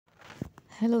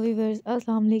Hello viewers,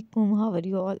 Assalamu alaikum. How are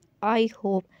you all? I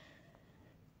hope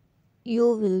you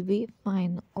will be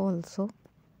fine also.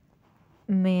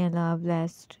 May Allah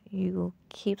bless you.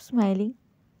 Keep smiling.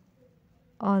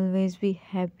 Always be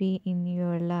happy in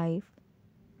your life.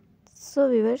 So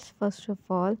viewers, first of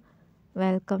all,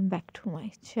 welcome back to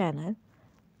my channel.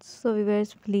 So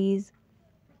viewers, please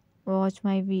watch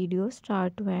my video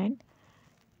start to end.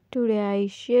 Today I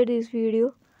share this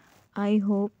video. I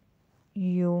hope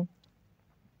you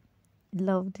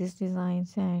love these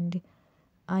designs and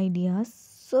ideas.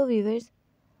 So viewers,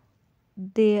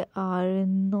 there are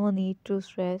no need to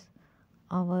stress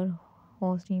our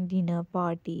hosting dinner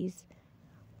parties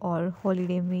or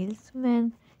holiday meals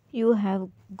when you have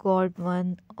got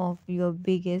one of your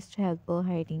biggest helper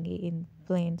hiding in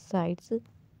plain sight,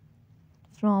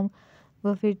 from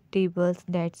buffet tables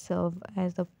that serve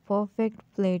as a perfect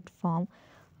platform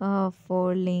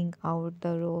for laying out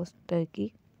the roast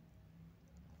turkey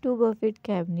to buffet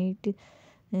cabinet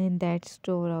that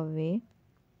store away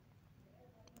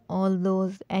all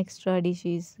those extra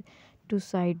dishes to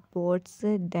sideboards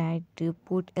that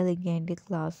put elegant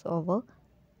glass over.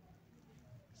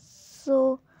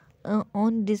 So,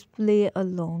 on display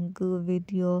along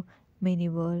with your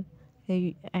minibar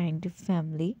and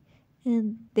family.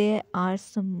 And there are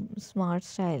some smart,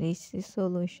 stylish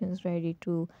solutions ready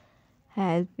to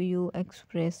help you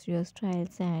express your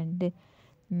styles and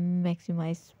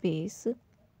maximize space.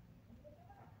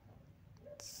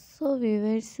 So,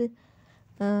 viewers,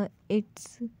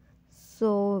 it's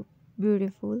so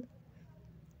beautiful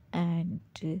and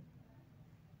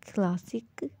classic.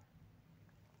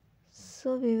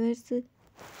 So viewers,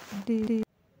 the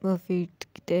buffet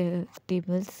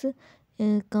tables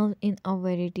come in a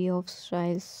variety of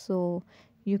styles, so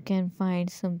you can find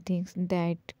some things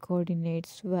that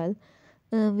coordinates well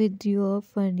with your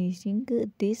furnishing.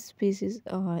 These spaces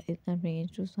are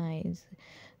arranged to size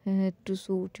to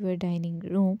suit your dining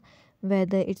room,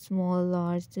 whether it's small,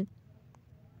 large.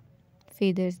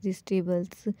 Feathers these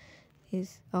tables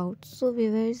is out. So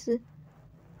viewers,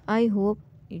 I hope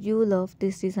you love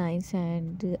these designs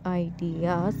and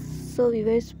ideas. So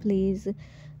viewers, please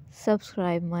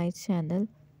subscribe my channel.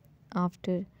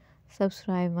 After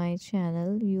subscribe my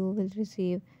channel, you will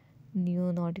receive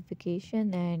new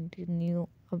notification and new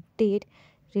update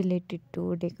related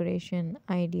to decoration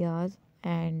ideas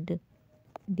and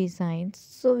designs.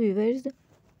 So viewers,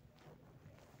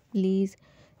 please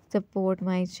support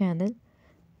my channel.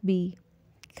 Be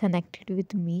connected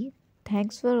with me.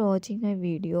 Thanks for watching my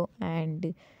video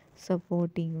and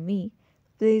supporting me.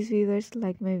 Please viewers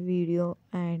like my video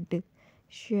and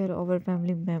share our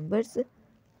family members.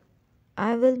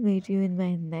 I will meet you in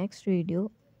my next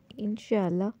video.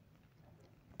 Inshallah.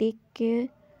 Take care.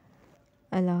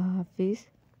 Allah Hafiz.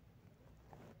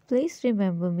 Please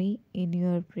remember me in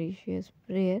your precious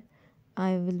prayer.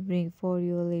 I will bring for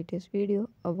your latest video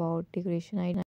about decoration ideas.